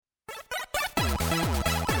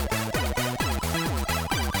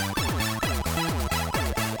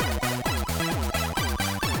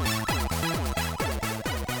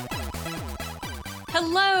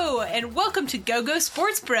and welcome to Go-Go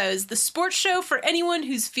Sports Bros, the sports show for anyone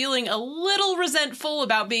who's feeling a little resentful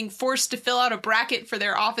about being forced to fill out a bracket for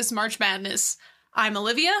their office March Madness. I'm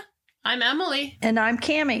Olivia. I'm Emily. And I'm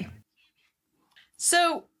Cammie.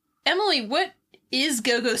 So, Emily, what is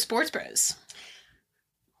Go-Go Sports Bros?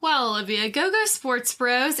 Well, Olivia, Go-Go Sports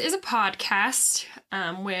Bros is a podcast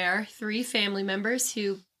where three family members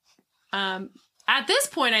who, at this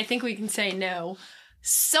point, I think we can say know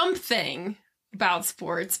something about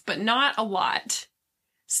sports, but not a lot.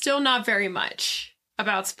 Still not very much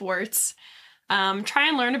about sports. Try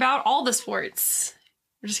and learn about all the sports.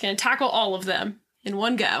 We're just going to tackle all of them in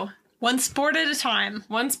one go. One sport at a time.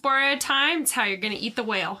 One sport at a time. It's how you're going to eat the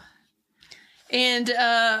whale. And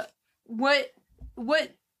what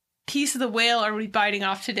piece of the whale are we biting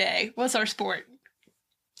off today? What's our sport?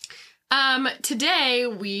 Today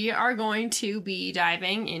we are going to be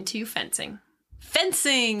diving into fencing.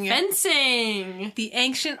 Fencing! The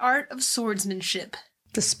ancient art of swordsmanship.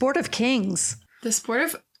 The sport of kings. The sport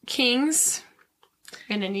of kings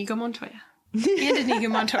and Inigo Montoya.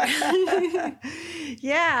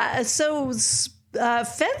 Yeah, so fencing...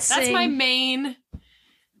 That's my main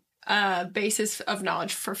basis of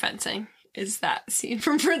knowledge for fencing, is that scene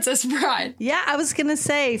from Princess Bride. Yeah, I was going to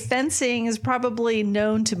say, fencing is probably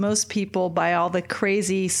known to most people by all the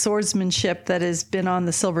crazy swordsmanship that has been on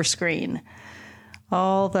the silver screen.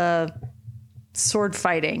 All the sword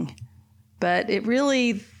fighting. But it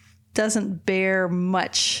really doesn't bear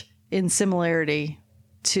much in similarity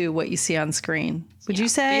to what you see on screen. Would you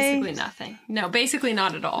say? Basically nothing. No, basically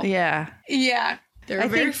not at all. Yeah. There are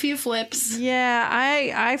very few flips. Yeah,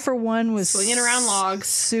 I for one was swinging around logs.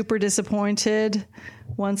 Super disappointed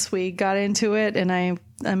once we got into it, and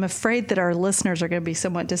I'm afraid that our listeners are going to be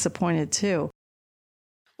somewhat disappointed too.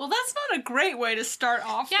 Well, that's not a great way to start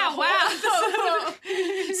off. Yeah, wow.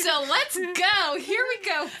 So let's go. Here we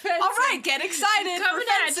go. Fencing. All right, get excited. Coming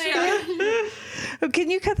for fencing. at you. Oh, can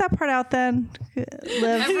you cut that part out then,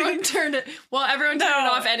 Liv? Everyone turned it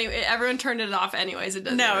off anyway. Everyone turned it off anyways. It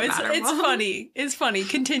doesn't matter. It's funny. It's funny.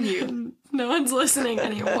 Continue. No one's listening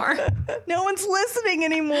anymore. No one's listening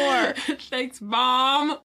anymore. Thanks,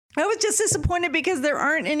 Mom. I was just disappointed because there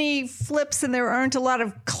aren't any flips and there aren't a lot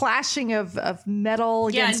of clashing of metal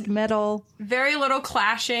against metal. Very little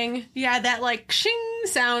clashing. Yeah, that like shing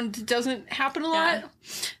sound doesn't happen a lot.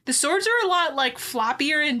 The swords are a lot like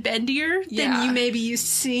floppier and bendier than you may be used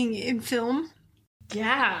to seeing in film.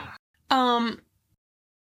 Yeah. But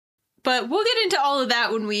we'll get into all of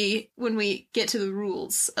that when we get to the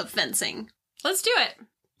rules of fencing. Let's do it.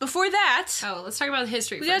 Before that, let's talk about the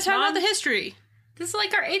history. We gotta talk about the history. This is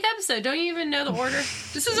like our 8th episode. Don't you even know the order?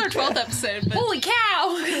 This is our 12th episode. But... Holy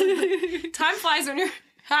cow! Time flies when you're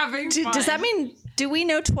having fun. Does that mean, do we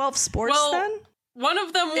know 12 sports then? One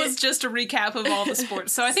of them was just a recap of all the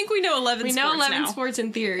sports. So I think we know 11 sports now. We know 11 sports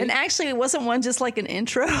in theory. And actually, it wasn't one just like an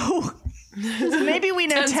intro. Maybe we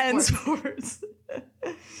know 10 sports.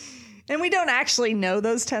 And we don't actually know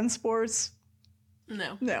those 10 sports.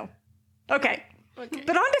 No. Okay. But on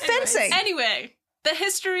to fencing. Anyway. The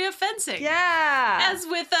history of fencing. Yeah.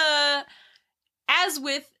 As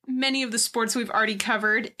with many of the sports we've already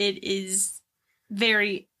covered, it is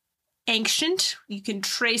very ancient. You can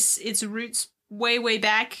trace its roots way, way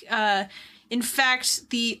back. In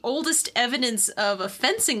fact, the oldest evidence of a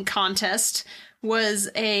fencing contest was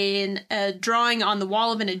a drawing on the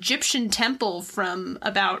wall of an Egyptian temple from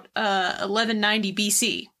about 1190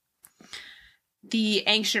 BC. The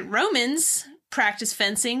ancient Romans practice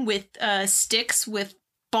fencing with sticks with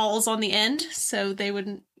balls on the end so they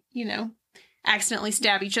wouldn't, accidentally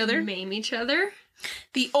stab each other. Maim each other.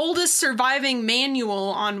 The oldest surviving manual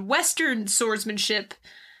on Western swordsmanship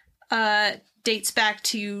dates back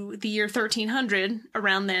to the year 1300,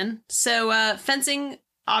 around then. So fencing,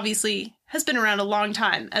 obviously, has been around a long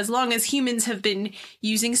time, as long as humans have been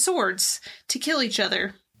using swords to kill each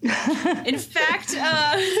other. In fact,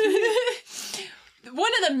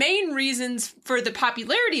 one of the main reasons for the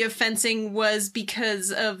popularity of fencing was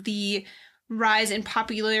because of the rise in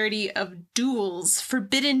popularity of duels.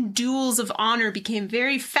 Forbidden duels of honor became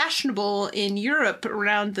very fashionable in Europe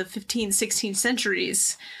around the 15th, 16th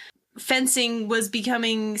centuries. Fencing was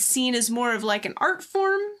becoming seen as more of like an art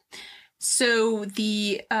form. So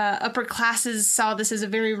the upper classes saw this as a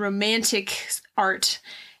very romantic art,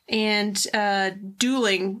 and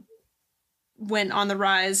dueling went on the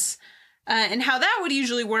rise. And how that would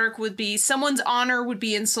usually work would be someone's honor would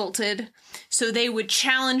be insulted, so they would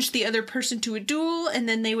challenge the other person to a duel, and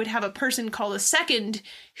then they would have a person called a second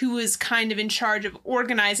who was kind of in charge of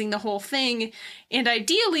organizing the whole thing, and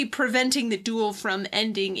ideally preventing the duel from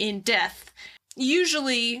ending in death.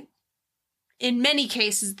 Usually, in many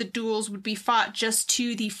cases, the duels would be fought just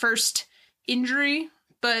to the first injury,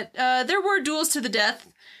 but there were duels to the death.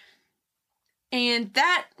 And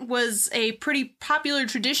that was a pretty popular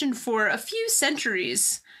tradition for a few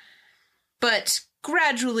centuries. But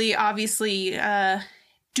gradually, obviously,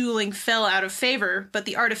 dueling fell out of favor, but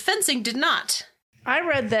the art of fencing did not. I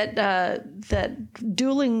read that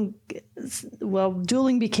dueling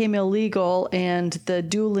became illegal, and the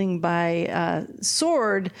dueling by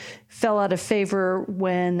sword fell out of favor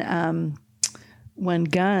when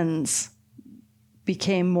guns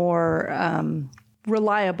became more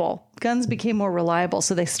reliable. Guns became more reliable,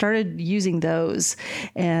 so they started using those,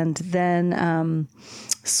 and then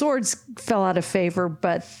swords fell out of favor,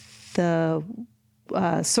 but the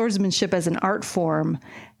swordsmanship as an art form,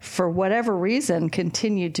 for whatever reason,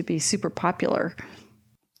 continued to be super popular.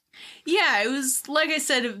 Yeah, it was, like I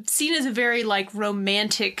said, seen as a very,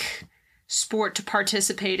 romantic sport to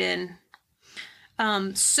participate in.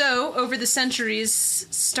 So, over the centuries,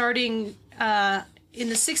 starting in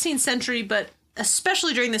the 16th century, but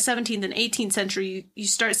especially during the 17th and 18th century, you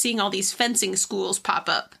start seeing all these fencing schools pop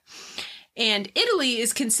up. And Italy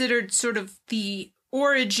is considered sort of the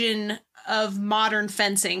origin of modern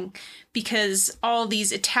fencing, because all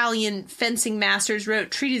these Italian fencing masters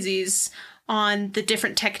wrote treatises on the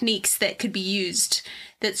different techniques that could be used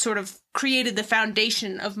that sort of created the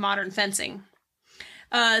foundation of modern fencing.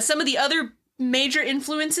 Some of the other major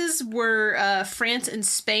influences were France and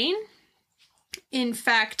Spain. In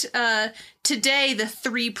fact, today the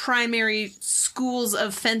three primary schools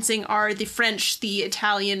of fencing are the French, the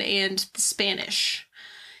Italian, and the Spanish.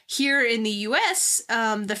 Here in the US,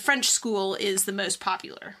 the French school is the most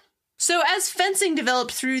popular. So as fencing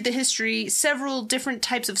developed through the history, several different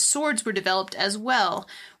types of swords were developed as well,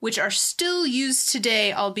 which are still used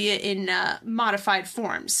today, albeit in modified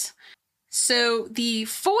forms. So the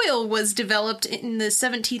foil was developed in the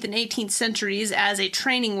 17th and 18th centuries as a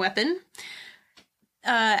training weapon.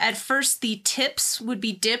 At first, the tips would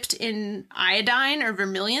be dipped in iodine or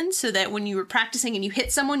vermilion so that when you were practicing and you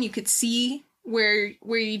hit someone, you could see where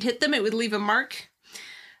you'd hit them. It would leave a mark.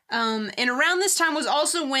 And around this time was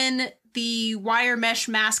also when the wire mesh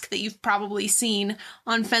mask that you've probably seen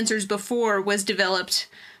on fencers before was developed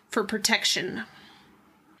for protection.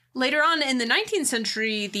 Later on in the 19th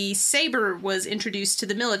century, the saber was introduced to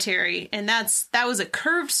the military, and that was a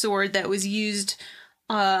curved sword that was used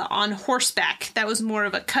on horseback. That was more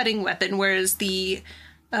of a cutting weapon, whereas the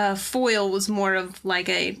foil was more of like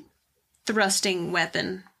a thrusting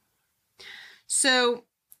weapon. So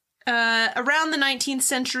around the 19th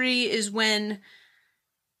century is when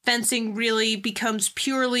fencing really becomes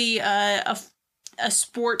purely a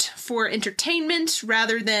sport for entertainment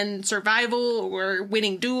rather than survival or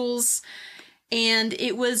winning duels. And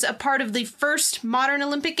it was a part of the first modern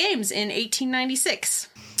Olympic Games in 1896.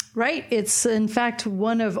 Right. It's, in fact,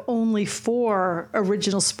 one of only 4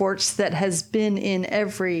 original sports that has been in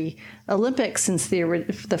every Olympics since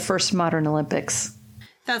the first modern Olympics.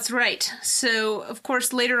 That's right. So, of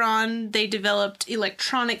course, later on, they developed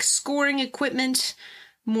electronic scoring equipment.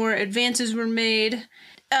 More advances were made.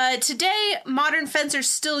 Today, modern fencers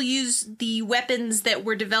still use the weapons that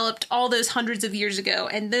were developed all those hundreds of years ago,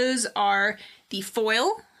 and those are the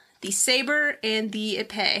foil, the saber, and the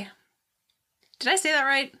épée. Did I say that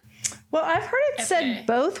right? Well, I've heard it said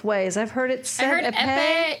both ways. I've heard it said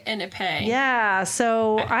épée and épée. Yeah,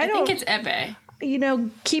 so I don't think it's épée. You know,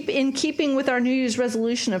 keeping with our New Year's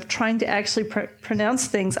resolution of trying to actually pronounce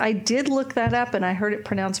things, I did look that up, and I heard it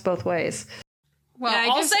pronounced both ways. Well,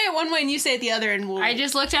 yeah, I'll say it one way and you say it the other, and I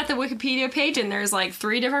just looked at the Wikipedia page, and there's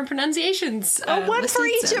 3 different pronunciations. One for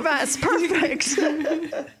each of us. Perfect.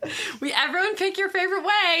 Everyone pick your favorite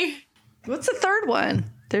way. What's the third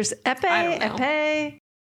one? There's épée, épée.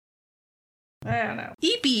 I don't know.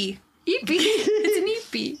 Eepee. It's an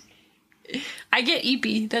eepee. I get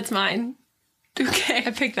eepee. That's mine. Okay,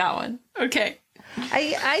 I picked that one. Okay.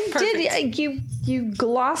 I did. You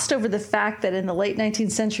glossed over the fact that in the late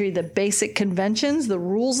 19th century, the basic conventions, the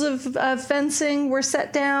rules of fencing were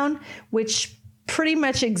set down, which pretty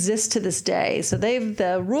much exist to this day. So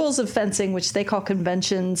the rules of fencing, which they call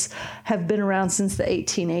conventions, have been around since the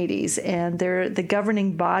 1880s, and they're the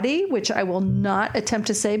governing body, which I will not attempt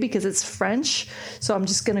to say because it's French. So I'm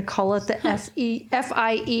just going to call it the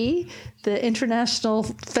FIE, the International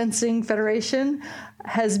Fencing Federation,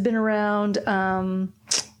 has been around,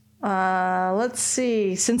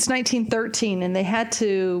 since 1913, and they had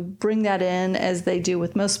to bring that in, as they do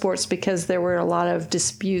with most sports, because there were a lot of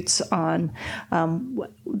disputes on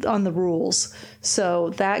the rules. So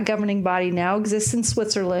that governing body now exists in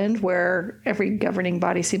Switzerland, where every governing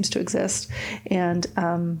body seems to exist, and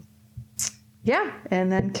Yeah,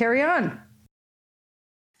 and then carry on.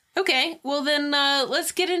 Okay, well then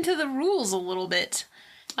let's get into the rules a little bit.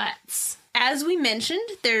 Let's. As we mentioned,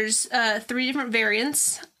 there's 3 different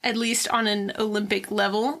variants, at least on an Olympic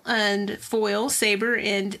level, and foil, saber,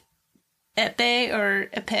 and épée or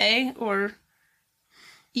épée or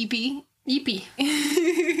épée. Eepee.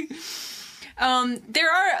 There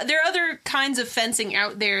are other kinds of fencing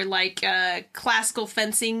out there, like classical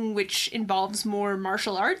fencing, which involves more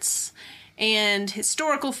martial arts, and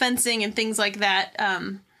historical fencing and things like that.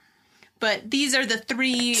 But these are the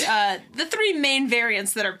three main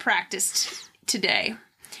variants that are practiced today,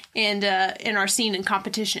 and are seen in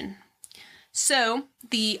competition. So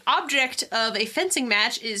the object of a fencing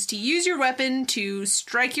match is to use your weapon to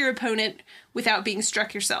strike your opponent without being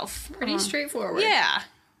struck yourself. Pretty straightforward. Yeah.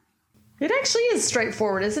 It actually is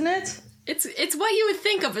straightforward, isn't it? It's what you would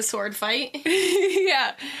think of a sword fight.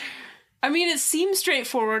 Yeah. I mean, it seems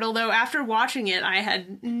straightforward, although after watching it, I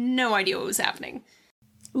had no idea what was happening.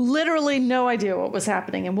 Literally no idea what was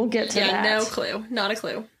happening, and we'll get to that. Yeah, no clue. Not a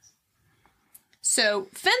clue. So,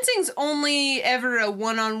 fencing's only ever a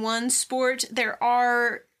one-on-one sport. There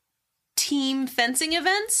are team fencing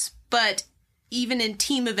events, but even in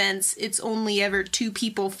team events, it's only ever 2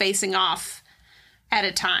 people facing off at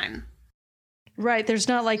a time. Right, there's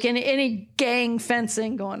not like any gang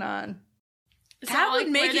fencing going on. That would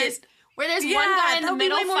make it... Where there's one guy in the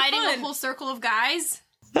middle fighting a whole circle of guys.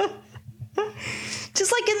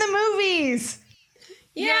 Just like in the movies.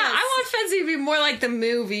 Yeah, yes. I want fencing to be more like the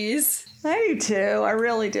movies. I do too. I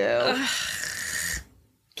really do.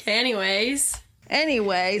 Okay, anyways,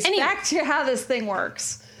 back to how this thing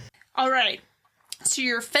works. All right. So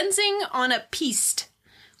you're fencing on a piste,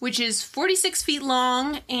 which is 46 feet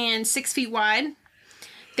long and 6 feet wide.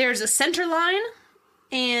 There's a center line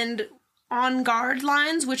and on guard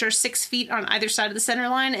lines, which are 6 feet on either side of the center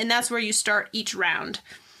line, and that's where you start each round.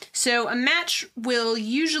 So a match will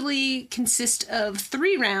usually consist of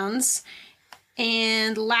 3 rounds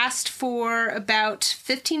and last for about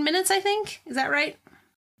 15 minutes, I think. Is that right?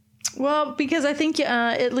 Well, because I think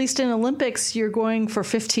at least in Olympics, you're going for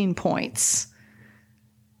 15 points.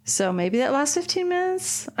 So maybe that lasts 15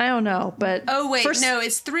 minutes? I don't know, but... Oh, wait, no,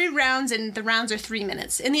 it's 3 rounds, and the rounds are 3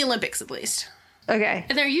 minutes. In the Olympics, at least. Okay.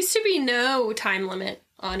 And there used to be no time limit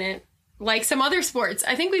on it. Like some other sports.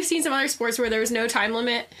 I think we've seen some other sports where there was no time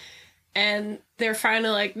limit, and they're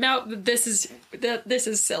finally like, nope, this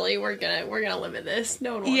is silly. We're gonna limit this.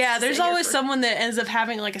 No one wants to there's always someone that ends up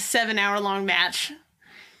having like a 7-hour-long match,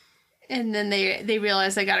 and then they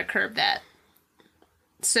realize they gotta curb that.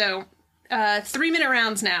 So, 3-minute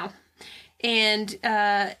rounds now, and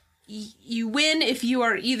you win if you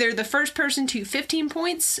are either the first person to 15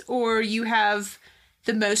 points or you have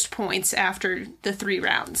the most points after the 3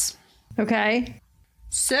 rounds. Okay.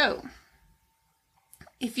 So,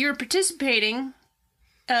 if you're participating,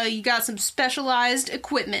 you got some specialized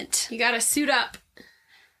equipment. You gotta suit up.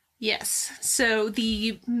 Yes. So,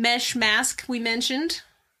 the mesh mask we mentioned.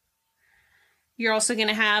 You're also going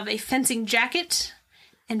to have a fencing jacket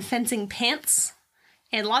and fencing pants.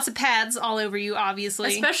 And lots of pads all over you,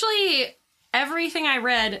 obviously. Especially, everything I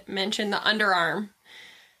read mentioned the underarm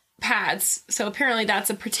pads. So apparently that's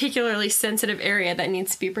a particularly sensitive area that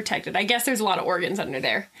needs to be protected. I guess there's a lot of organs under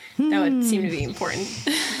there. That would seem to be important.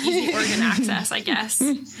 Easy organ access, I guess.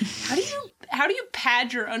 How do you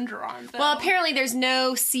pad your underarm, though? Well, apparently there's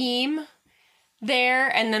no seam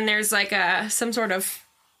there, and then there's like some sort of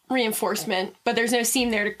reinforcement, but there's no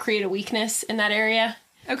seam there to create a weakness in that area.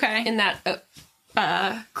 Okay. In that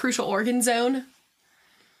crucial organ zone.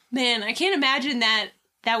 Man, I can't imagine that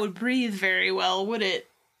would breathe very well, would it?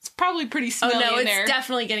 It's probably pretty smelly in there. It's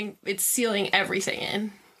definitely it's sealing everything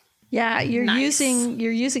in. Yeah, you're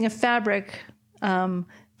using a fabric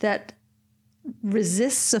that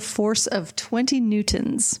resists a force of 20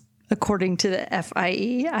 newtons, according to the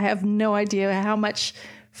FIE. I have no idea how much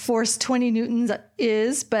force 20 newtons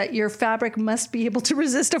is, but your fabric must be able to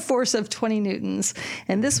resist a force of 20 newtons.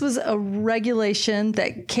 And this was a regulation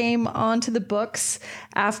that came onto the books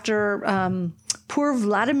after poor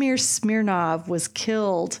Vladimir Smirnov was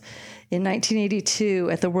killed in 1982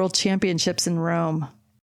 at the World Championships in Rome.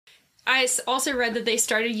 I also read that they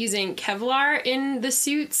started using Kevlar in the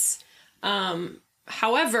suits.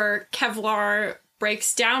 However, Kevlar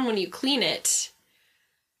breaks down when you clean it.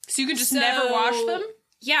 So you can just never wash them?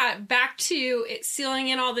 Yeah, back to it sealing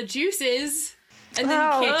in all the juices, and then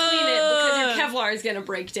you can't clean it because your Kevlar is going to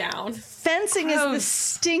break down. Fencing is the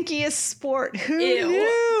stinkiest sport. Who Ew,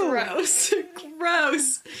 knew? Gross.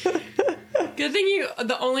 Gross. Good thing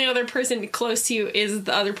the only other person close to you is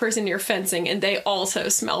the other person you're fencing, and they also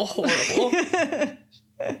smell horrible.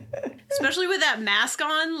 especially with that mask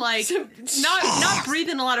on. Like, not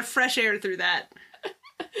breathing a lot of fresh air through that.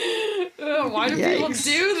 Why do people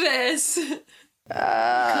do this?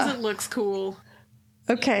 Because it looks cool.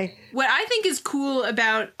 Okay. What I think is cool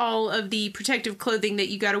about all of the protective clothing that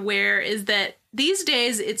you got to wear is that these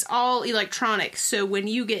days it's all electronic. So when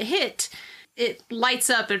you get hit, it lights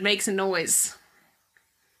up and makes a noise,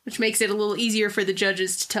 which makes it a little easier for the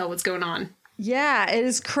judges to tell what's going on. Yeah, it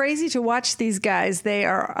is crazy to watch these guys. They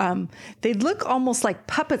are, they look almost like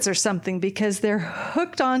puppets or something because they're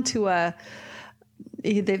hooked onto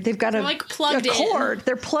they've got a cord.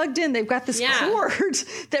 They're plugged in. They've got this cord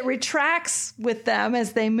that retracts with them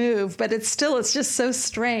as they move, but it's just so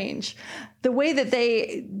strange. The way that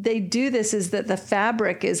they do this is that the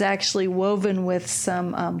fabric is actually woven with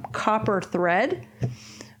some copper thread,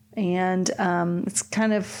 and it's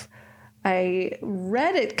kind of, I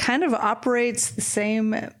read it kind of operates the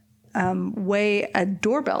same way a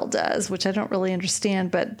doorbell does, which I don't really understand,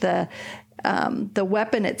 but the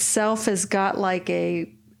weapon itself has got like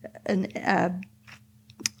a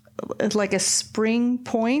spring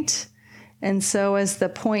point, and so as the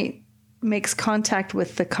point makes contact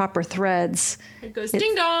with the copper threads, it goes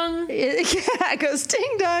ding dong. It goes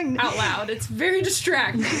ding dong out loud. It's very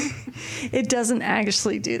distracting. It doesn't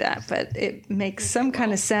actually do that, but it makes some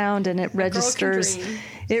kind of sound, and it registers.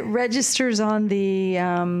 It registers on the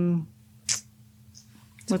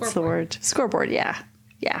what's the word? Scoreboard. Yeah.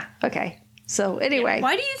 Okay. So anyway,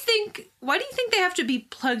 why do you think they have to be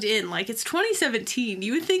plugged in? Like, it's 2017.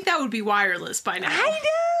 You would think that would be wireless by now. I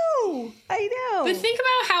know. But think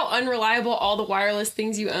about how unreliable all the wireless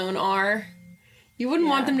things you own are. You wouldn't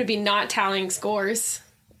want them to be not tallying scores.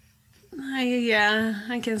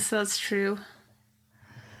 I guess that's true.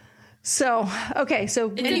 So, okay,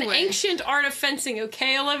 so it's an ancient art of fencing,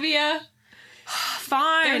 okay, Olivia?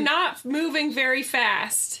 Fine. They're not moving very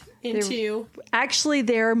fast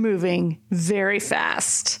they're moving very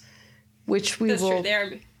fast, which we will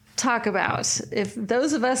talk about. If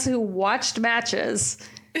those of us who watched matches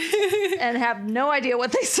and have no idea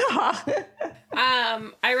what they saw.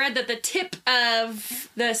 I read that the tip of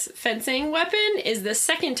this fencing weapon is the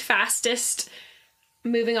second fastest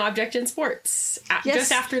moving object in sports,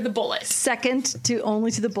 just after the bullet. Second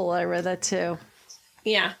only to the bullet. I read that too.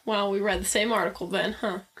 Yeah, well, we read the same article then,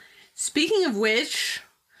 huh? Speaking of which,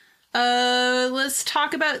 let's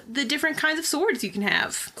talk about the different kinds of swords you can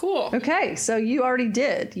have. Cool. Okay, so you already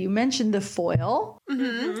did. You mentioned the foil.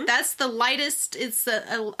 Mm-hmm. That's the lightest. It's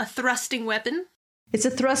a thrusting weapon. It's a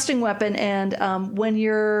thrusting weapon, and when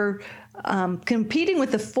you're competing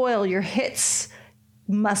with the foil, your hits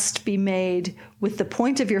must be made with the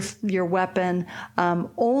point of your weapon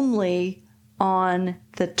only on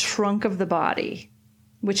the trunk of the body,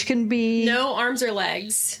 which can be... No arms or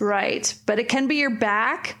legs. Right. But it can be your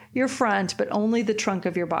back, your front, but only the trunk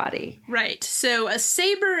of your body. Right. So a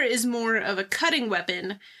saber is more of a cutting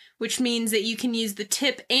weapon, which means that you can use the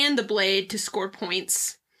tip and the blade to score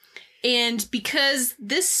points. And because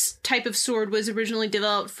this type of sword was originally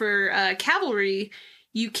developed for cavalry,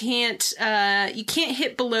 you can't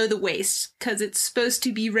hit below the waist because it's supposed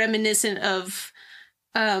to be reminiscent of...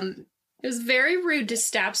 It was very rude to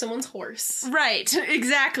stab someone's horse. Right,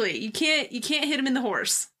 exactly. You can't hit him in the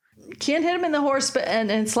horse. Can't hit him in the horse, but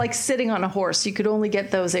and it's like sitting on a horse. You could only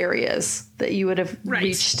get those areas that you would have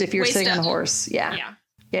reached if you were sitting on a horse. Yeah.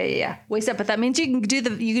 Waist up, but that means you can do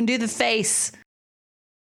the face.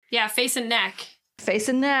 Yeah, face and neck. Face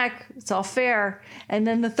and neck. It's all fair. And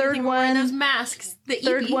then the third one, wearing those masks. The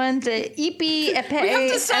third one, the epi epee. We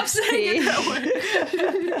have to stop saying it that way.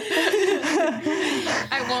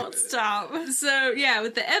 I won't stop. So yeah,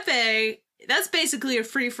 with the epee, that's basically a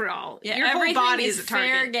free for all. Yeah, your whole body is a target.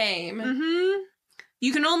 Fair game. Mm-hmm.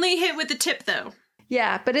 You can only hit with the tip though.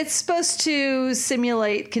 Yeah, but it's supposed to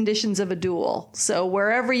simulate conditions of a duel. So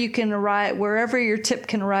wherever your tip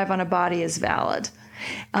can arrive on a body is valid.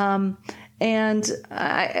 And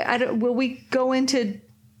will we go into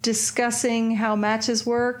discussing how matches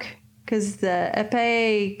work? Because the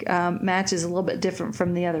epee match is a little bit different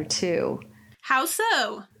from the other two. How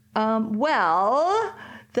so? Well,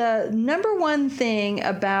 the number one thing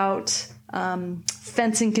about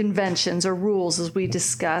fencing conventions or rules, as we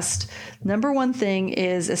discussed, number one thing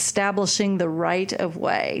is establishing the right of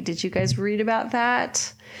way. Did you guys read about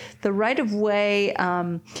that? The right of way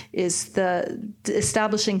is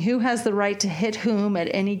establishing who has the right to hit whom at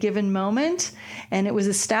any given moment, and it was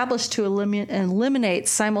established to eliminate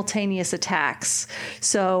simultaneous attacks.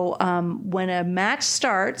 So when a match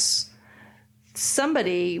starts,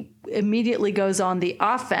 somebody immediately goes on the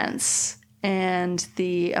offense, and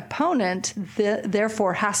the opponent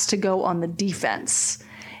therefore has to go on the defense.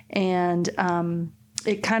 and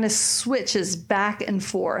it kind of switches back and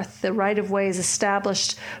forth. The right of way is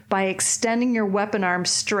established by extending your weapon arm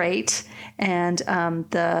straight, and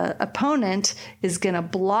the opponent is going to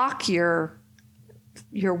block your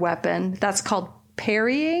weapon. That's called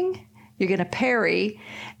parrying. You're going to parry,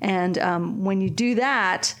 and when you do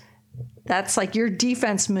that, that's like your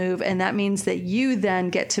defense move, and that means that you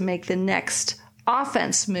then get to make the next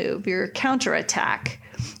offense move, your counterattack.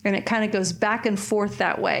 And it kind of goes back and forth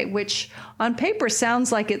that way, which on paper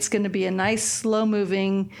sounds like it's going to be a nice,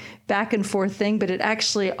 slow-moving back and forth thing, but it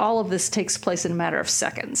actually, all of this takes place in a matter of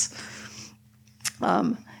seconds.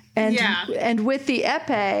 And with the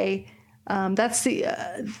épée, that's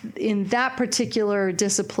in that particular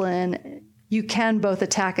discipline, you can both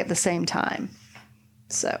attack at the same time.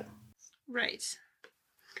 So. Right.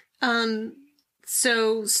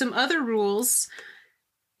 So some other rules.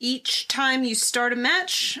 Each time you start a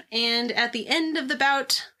match and at the end of the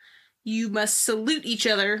bout, you must salute each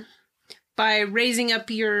other by raising up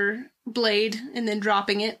your blade and then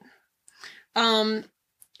dropping it. The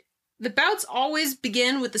bouts always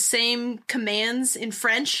begin with the same commands in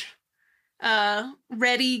French.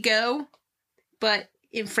 Ready, go. But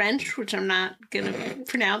in French, which I'm not going to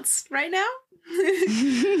pronounce right now.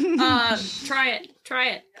 Try it.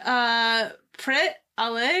 Prêt,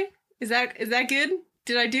 allez. Is that good?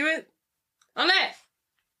 Did I do it? Allez.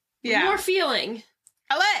 Yeah. More feeling.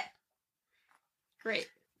 Allez. Great.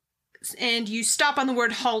 And you stop on the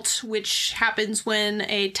word halt, which happens when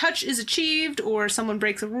a touch is achieved or someone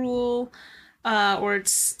breaks a rule, or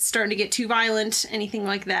it's starting to get too violent, anything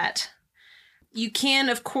like that. You can,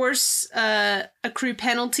 of course, accrue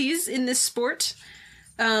penalties in this sport.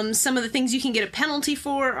 Some of the things you can get a penalty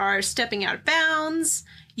for are stepping out of bounds,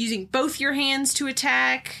 using both your hands to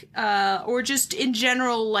attack, or just in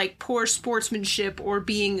general, like poor sportsmanship or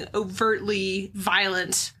being overtly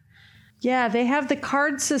violent. Yeah, they have the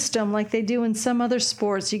card system like they do in some other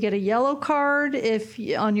sports. You get a yellow card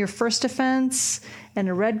on your first offense and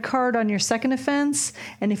a red card on your second offense.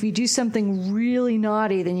 And if you do something really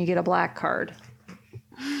naughty, then you get a black card.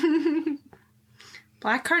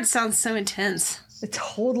 Black card sounds so intense.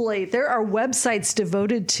 Totally. There are websites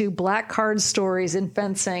devoted to black card stories in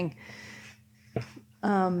fencing.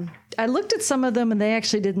 I looked at some of them and they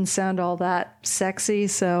actually didn't sound all that sexy,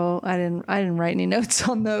 so I didn't write any notes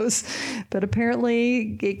on those. But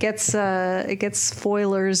apparently it gets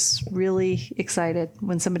foilers really excited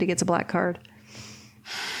when somebody gets a black card.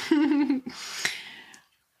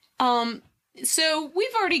 So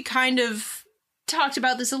we've already kind of talked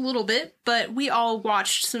about this a little bit, but we all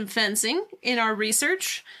watched some fencing in our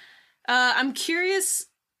research. I'm curious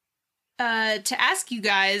to ask you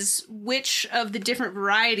guys which of the different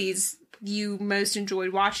varieties you most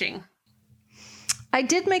enjoyed watching. I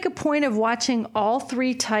did make a point of watching all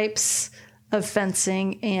three types of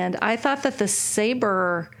fencing, and I thought that the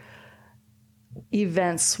saber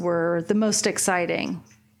events were the most exciting.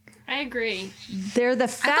 I agree. They're the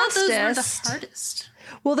fastest. I thought those were the hardest.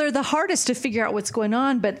 Well, they're the hardest to figure out what's going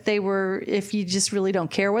on, but they were, if you just really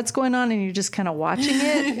don't care what's going on and you're just kind of watching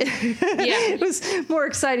it, it was more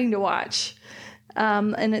exciting to watch.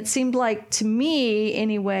 And it seemed like, to me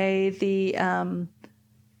anyway, the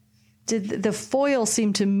foil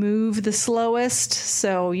seemed to move the slowest,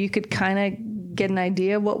 so you could kind of get an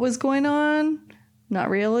idea what was going on. Not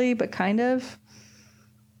really, but kind of.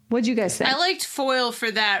 What'd you guys think? I liked foil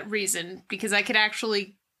for that reason, because I could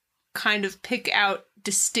actually kind of pick out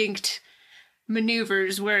distinct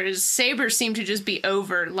maneuvers, whereas saber seemed to just be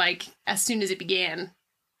over, like, as soon as it began.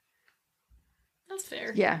 That's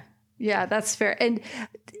fair. Yeah, that's fair. And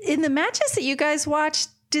in the matches that you guys watched,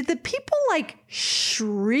 did the people, like,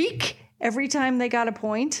 shriek every time they got a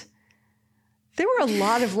point? There were a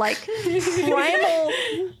lot of, like,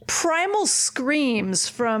 primal screams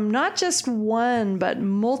from not just one, but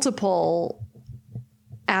multiple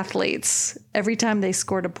athletes. Every time they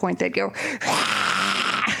scored a point, they'd go,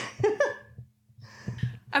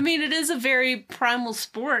 I mean, it is a very primal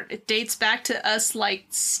sport. It dates back to us, like,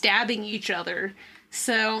 stabbing each other.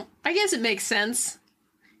 So I guess it makes sense.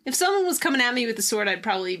 If someone was coming at me with a sword, I'd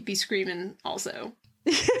probably be screaming also.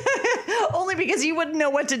 Only because you wouldn't know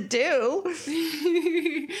what to do.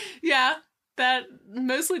 Yeah,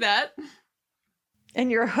 mostly that. And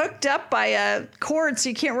you're hooked up by a cord so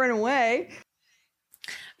you can't run away.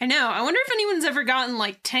 I know. I wonder if anyone's ever gotten,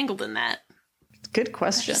 like, tangled in that. Good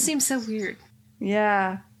question. It just seems so weird.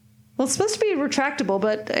 Yeah. Well, it's supposed to be retractable,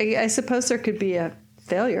 but I suppose there could be a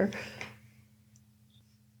failure.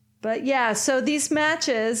 But yeah, so these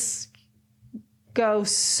matches, go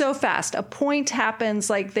so fast. A point happens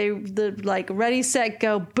like ready, set,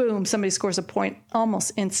 go, boom, somebody scores a point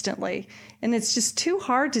almost instantly. And it's just too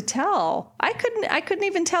hard to tell. I couldn't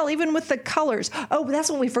even tell even with the colors. Oh, that's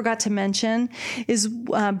what we forgot to mention is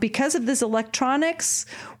because of this electronics,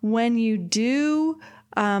 when you do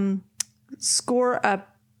score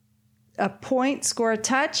a point, score a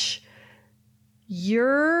touch,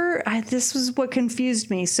 this was what confused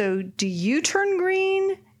me. So do you turn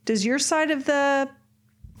green? Does your side of the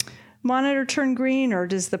monitor turn green, or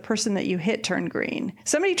does the person that you hit turn green?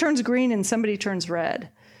 Somebody turns green and somebody turns red.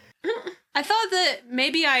 I thought that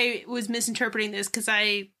maybe I was misinterpreting this because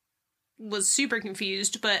I was super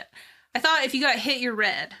confused, but I thought if you got hit, you're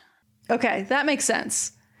red. Okay, that makes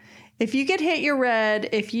sense. If you get hit, you're red.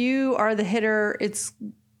 If you are the hitter, it's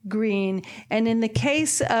green. And in the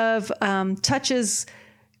case of touches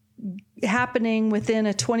happening within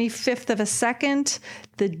a 25th of a second,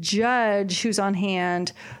 the judge who's on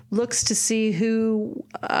hand looks to see who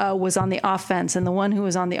was on the offense, and the one who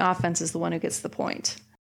was on the offense is the one who gets the point.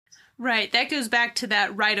 Right. That goes back to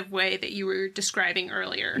that right of way that you were describing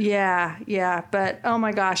earlier. Yeah. But oh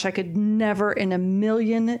my gosh, I could never in a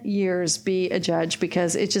million years be a judge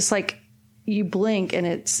because it's just like you blink and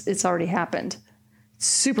it's already happened.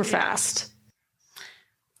 Super fast.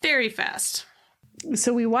 Very fast.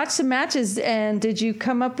 So we watched some matches, and did you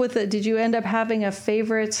end up having a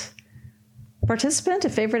favorite participant, a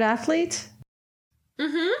favorite athlete?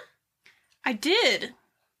 Mm-hmm. I did.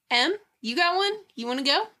 Em, you got one? You want to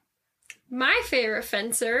go? My favorite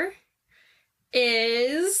fencer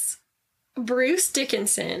is Bruce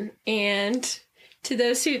Dickinson. And to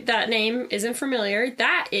those who that name isn't familiar,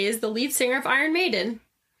 that is the lead singer of Iron Maiden.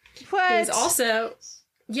 What? He is also,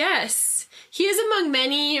 yes, he is among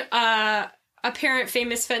many apparent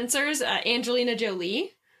famous fencers. Angelina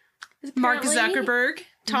Jolie, Mark Zuckerberg,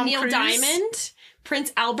 Tom Neil Cruise. Diamond,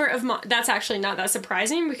 Prince Albert of that's actually not that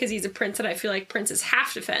surprising because he's a prince that I feel like princes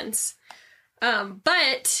have to fence.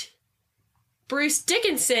 But Bruce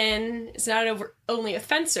Dickinson is not only a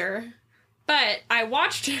fencer, but I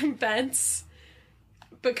watched him fence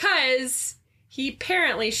because he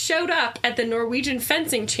apparently showed up at the Norwegian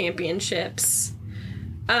Fencing Championships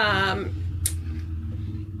and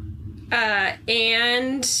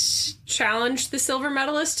challenged the silver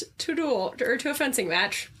medalist to duel or to a fencing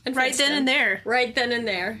match. And Right then and there. Right then and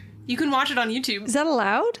there. You can watch it on YouTube. Is that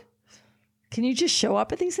allowed? Can you just show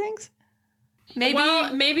up at these things? Maybe.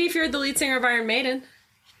 Well, maybe if you're the lead singer of Iron Maiden.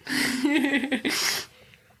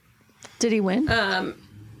 Did he win?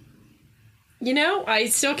 You know, I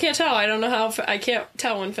still can't tell. I don't know how. I can't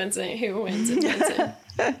tell when fencing who wins in fencing.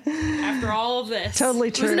 After all of this, Totally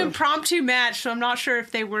It true. was an impromptu match, so I'm not sure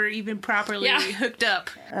if they were even properly hooked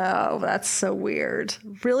up. Oh, that's so weird.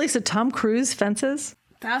 Really? So Tom Cruise fences?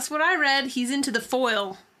 That's what I read. He's into the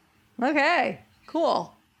foil. Okay,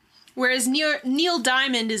 cool. Whereas Neil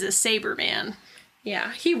Diamond is a saber man.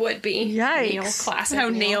 Yeah, he would be. Yikes. Neil, classic. Oh,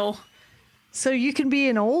 Neil. Neil. So you can be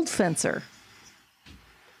an old fencer.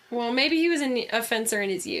 Well, maybe he was a fencer in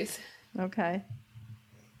his youth. Okay.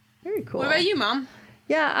 Very cool. What about you, Mom?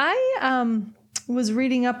 Yeah, I was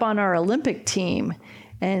reading up on our Olympic team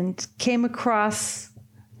and came across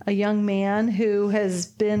a young man who has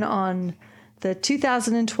been on the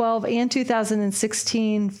 2012 and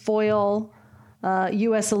 2016 foil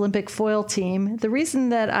U.S. Olympic foil team. The reason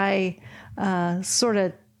that I sort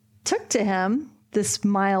of took to him, this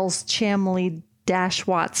Miles Chamley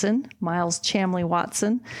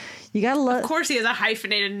Watson, you gotta love. Of course, he has a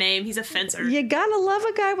hyphenated name. He's a fencer. You gotta love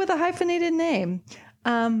a guy with a hyphenated name,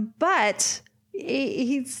 but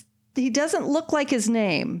he doesn't look like his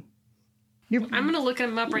name. I'm gonna look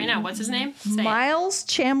him up right now. What's his name? Say it. Miles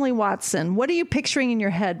Chamley Watson. What are you picturing in your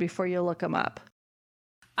head before you look him up?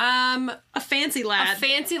 A fancy lad. A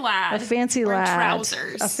fancy lad. A fancy Wearing lad.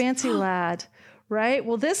 trousers. A fancy lad. Right?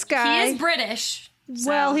 Well, this guy. He is British.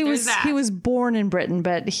 Well, So he there's was that. he was born in Britain,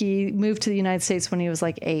 but he moved to the United States when he was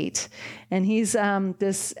like 8, and he's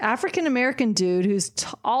this African American dude who's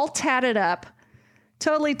all tatted up,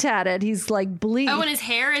 totally tatted. He's like bleached. Oh, and his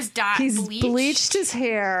hair is He's bleached his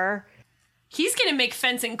hair. He's gonna make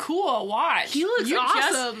fencing cool. Watch. He looks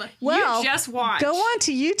awesome. Well, you just watch. Go on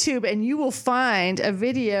to YouTube and you will find a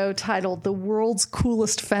video titled "The World's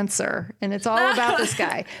Coolest Fencer," and it's all about this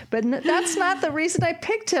guy. But that's not the reason I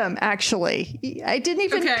picked him. Actually, I didn't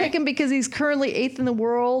even pick him because he's currently 8th in the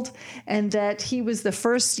world, and that he was the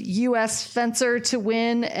first U.S. fencer to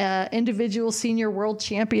win an individual senior world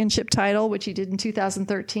championship title, which he did in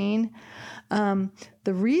 2013. The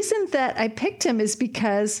reason that I picked him is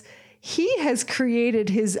because he has created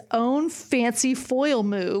his own fancy foil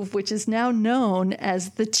move, which is now known as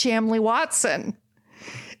the Chamley Watson.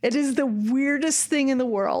 It is the weirdest thing in the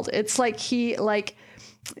world. It's like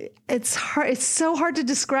it's hard. It's so hard to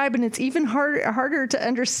describe, and it's even harder to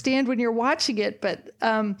understand when you're watching it. But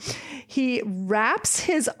he wraps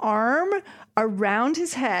his arm around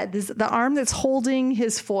his head, the arm that's holding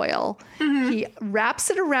his foil. Mm-hmm. He wraps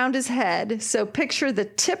it around his head. So picture the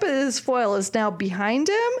tip of his foil is now behind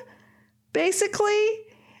him, basically.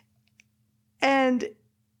 And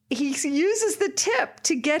he uses the tip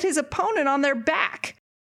to get his opponent on their back.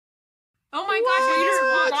 Oh my gosh,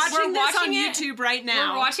 we're watching this on YouTube right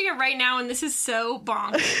now. We're watching it right now, and this is so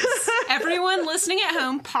bonkers. Everyone listening at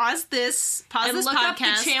home, pause this and this look podcast. up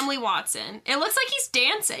the Chamley Watson. It looks like he's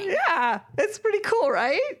dancing. Yeah, it's pretty cool,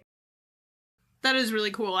 right? That is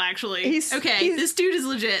really cool, actually. This dude is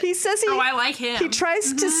legit. He says I like him. He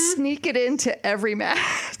tries to sneak it into every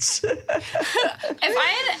match. If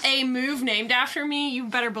I had a move named after me, you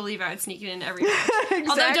better believe I would sneak it into every match. Exactly.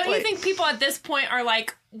 Although, don't you think people at this point are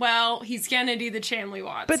like, well, he's gonna do the Chamley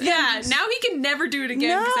Watson? But yeah, now he can never do it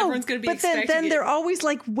again because everyone's gonna be expecting it. But then they're always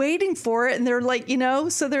like waiting for it, and they're like,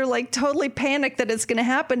 so they're like totally panicked that it's gonna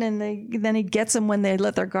happen, and then he gets them when they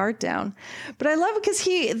let their guard down. But I love it because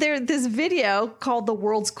this video called "The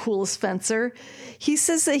World's Coolest Fencer." He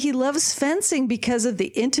says that he loves fencing because of the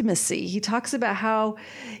intimacy. He talks about how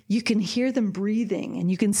you can hear them breathing and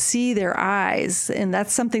you can see their eyes, and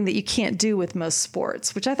that's something that you can't do with most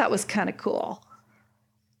sports, which I thought was kind of cool.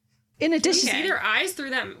 In addition, see their eyes through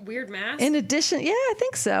that weird mask. In addition, yeah, I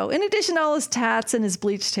think so. In addition to all his tats and his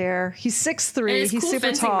bleached hair, he's 6'3". He's cool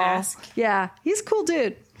super tall. Mask. Yeah, he's a cool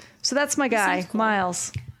dude. So that's my guy, cool.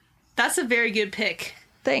 Miles. That's a very good pick.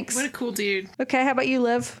 Thanks. What a cool dude. Okay, how about you,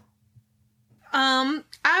 Liv?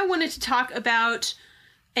 I wanted to talk about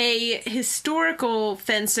a historical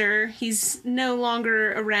fencer. He's no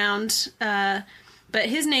longer around, but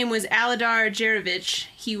his name was Aladar Djerevic.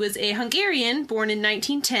 He was a Hungarian, born in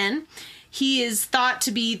 1910. He is thought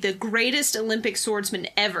to be the greatest Olympic swordsman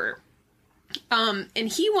ever. And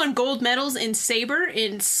he won gold medals in saber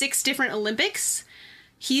in 6 different Olympics.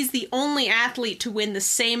 He's the only athlete to win the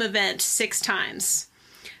same event 6 times.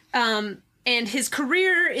 And his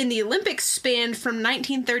career in the Olympics spanned from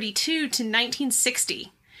 1932 to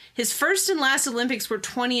 1960. His first and last Olympics were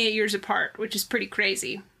 28 years apart, which is pretty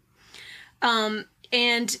crazy.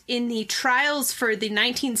 And in the trials for the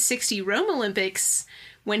 1960 Rome Olympics,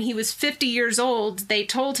 when he was 50 years old, they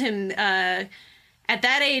told him at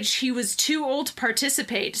that age he was too old to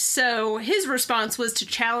participate. So his response was to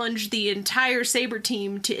challenge the entire saber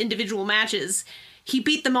team to individual matches. He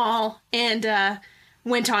beat them all and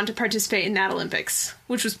went on to participate in that Olympics,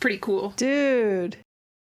 which was pretty cool. Dude.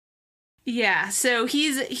 Yeah, so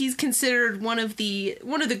he's considered one of the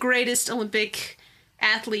greatest Olympic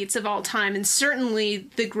athletes of all time, and certainly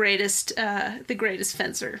the greatest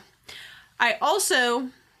fencer. I also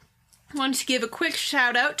want to give a quick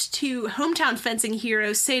shout out to hometown fencing hero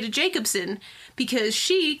Seda Jacobson, because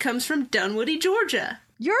she comes from Dunwoody, Georgia.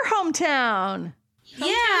 Your hometown.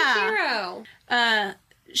 Hero.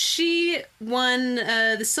 She won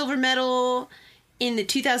the silver medal in the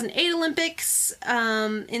 2008 Olympics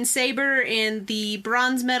in saber and the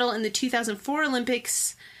bronze medal in the 2004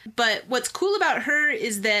 Olympics. But what's cool about her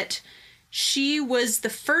is that she was the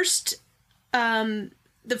first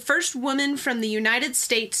woman from the United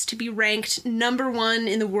States to be ranked number 1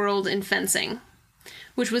 in the world in fencing,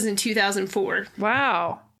 which was in 2004.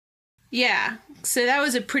 Wow. Yeah, so that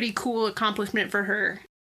was a pretty cool accomplishment for her.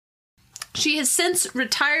 She has since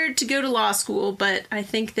retired to go to law school, but I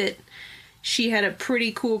think that she had a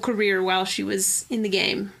pretty cool career while she was in the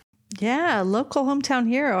game. Yeah, local hometown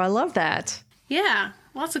hero. I love that. Yeah,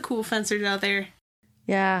 lots of cool fencers out there.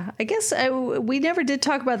 Yeah, I guess we never did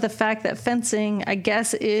talk about the fact that fencing, I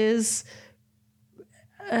guess, is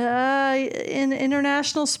an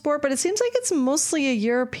international sport, but it seems like it's mostly a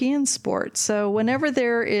European sport. So whenever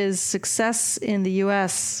there is success in the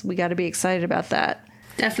U.S., we got to be excited about that.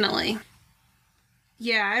 Definitely.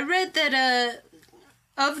 Yeah, I read that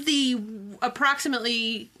of the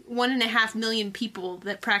approximately 1.5 million people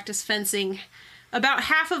that practice fencing, about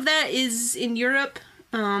half of that is in Europe.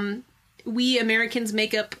 We Americans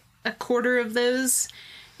make up a quarter of those,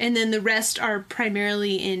 and then the rest are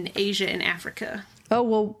primarily in Asia and Africa. Oh,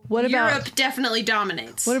 well, what about... Europe definitely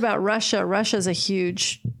dominates. What about Russia? Russia's a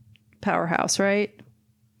huge powerhouse, right?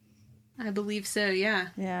 I believe so, yeah.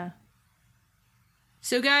 Yeah.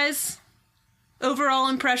 So, guys, overall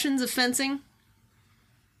impressions of fencing?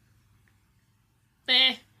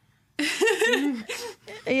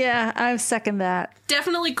 Yeah, I second that.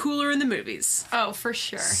 Definitely cooler in the movies. Oh, for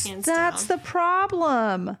sure. Hands That's down. the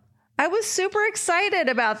problem. I was super excited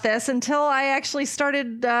about this until I actually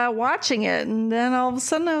started watching it. And then all of a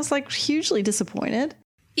sudden I was like hugely disappointed.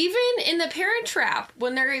 Even in The Parent Trap,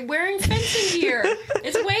 when they're wearing fencing gear,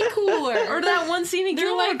 it's way cooler. Or that one scene in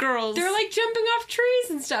Gilmore Girls. They're like jumping off trees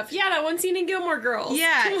and stuff. Yeah, that one scene in Gilmore Girls.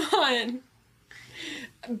 Yeah. Come on.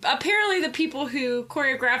 Apparently the people who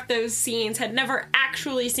choreographed those scenes had never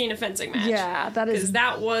actually seen a fencing match. Yeah, because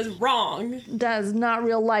that was wrong. That is not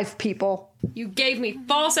real life, people. You gave me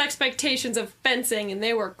false expectations of fencing and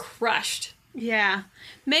they were crushed. Yeah.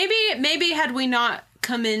 Maybe had we not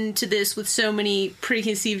come into this with so many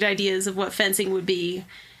preconceived ideas of what fencing would be,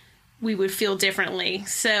 we would feel differently.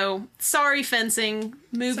 So, sorry, fencing.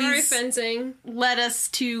 Movies Sorry, fencing. led us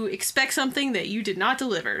to expect something that you did not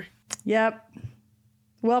deliver. Yep.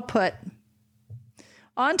 Well put.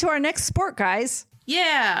 On to our next sport, guys.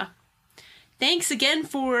 Yeah. Thanks again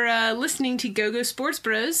for listening to Go-Go Sports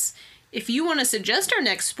Bros. If you want to suggest our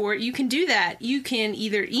next sport, you can do that. You can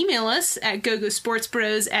either email us at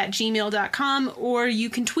gogosportsbros@gmail.com or you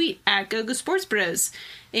can tweet at gogosportsbros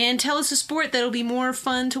and tell us a sport that'll be more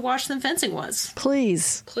fun to watch than fencing was.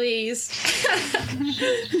 Please. Please.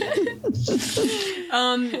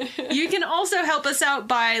 You can also help us out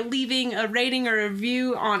by leaving a rating or a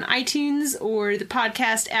review on iTunes or the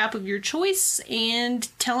podcast app of your choice and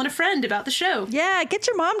telling a friend about the show. Yeah, get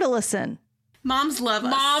your mom to listen. Moms love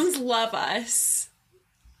us. Moms love us.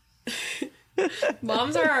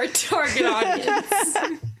 Moms are our target audience.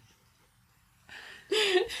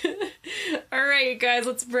 All right, guys,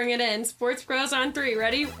 let's bring it in. Sports Bros on 3.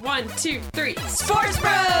 Ready? 1, 2, 3. Sports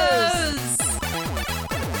Bros!